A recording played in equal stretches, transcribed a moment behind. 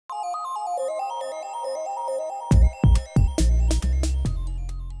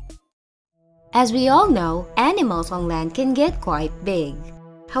As we all know, animals on land can get quite big.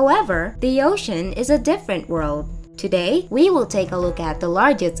 However, the ocean is a different world. Today, we will take a look at the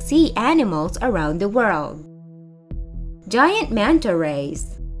largest sea animals around the world. Giant manta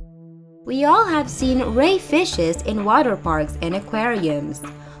rays. We all have seen ray fishes in water parks and aquariums,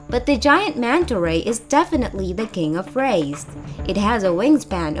 but the giant manta ray is definitely the king of rays. It has a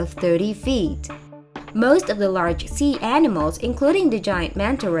wingspan of 30 feet. Most of the large sea animals, including the giant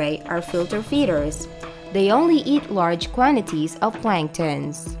manta ray, are filter feeders. They only eat large quantities of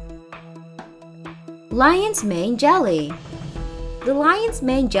planktons. Lion's mane jelly. The lion's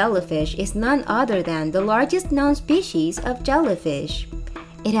mane jellyfish is none other than the largest known species of jellyfish.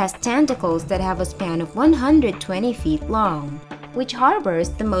 It has tentacles that have a span of 120 feet long, which harbors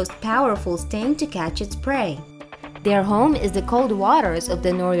the most powerful sting to catch its prey. Their home is the cold waters of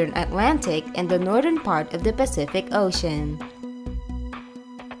the northern Atlantic and the northern part of the Pacific Ocean.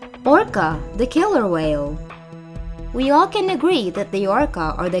 Orca, the killer whale. We all can agree that the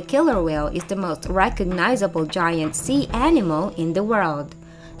orca or the killer whale is the most recognizable giant sea animal in the world,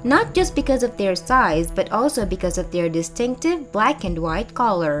 not just because of their size but also because of their distinctive black and white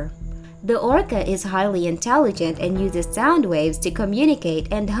color. The orca is highly intelligent and uses sound waves to communicate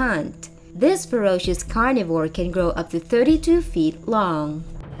and hunt. This ferocious carnivore can grow up to 32 feet long.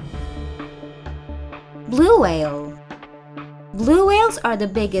 Blue whale. Blue whales are the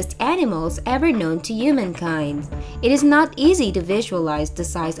biggest animals ever known to humankind. It is not easy to visualize the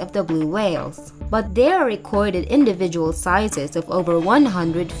size of the blue whales, but there are recorded individual sizes of over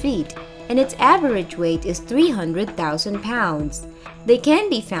 100 feet, and its average weight is 300,000 pounds. They can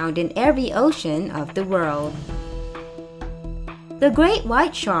be found in every ocean of the world. The great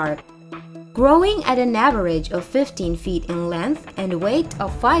white shark. Growing at an average of 15 feet in length and weight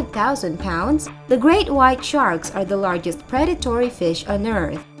of 5,000 pounds, the great white sharks are the largest predatory fish on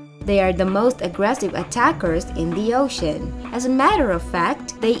Earth. They are the most aggressive attackers in the ocean. As a matter of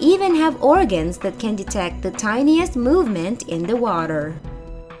fact, they even have organs that can detect the tiniest movement in the water.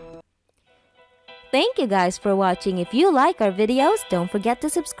 Thank you guys for watching. If you like our videos, don't forget to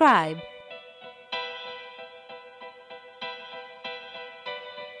subscribe.